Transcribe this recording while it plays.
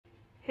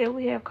Here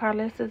we have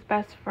Karlissa's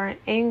best friend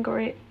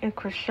Ingrid and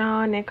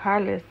Chrisean and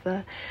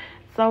Karlissa.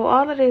 So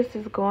all of this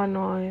is going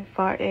on as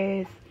far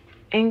as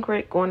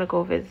Ingrid going to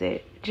go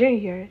visit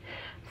Jr.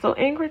 So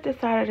Ingrid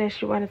decided that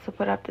she wanted to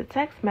put up the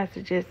text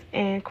messages,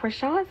 and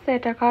Chrisean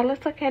said that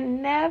Karlissa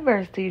can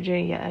never see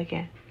Jr.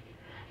 again.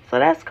 So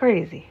that's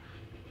crazy.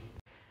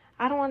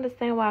 I don't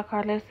understand why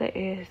Karlissa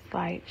is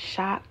like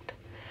shocked.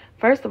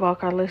 First of all,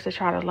 Karlissa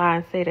tried to lie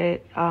and say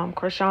that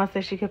Chrisean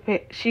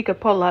said she could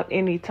pull up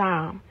any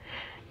time.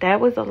 That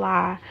was a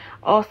lie.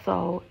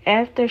 Also,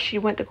 after she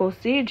went to go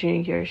see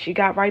Jr., she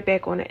got right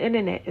back on the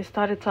internet and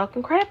started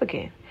talking crap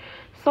again.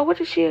 So what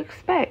did she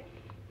expect?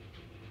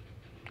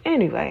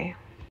 Anyway.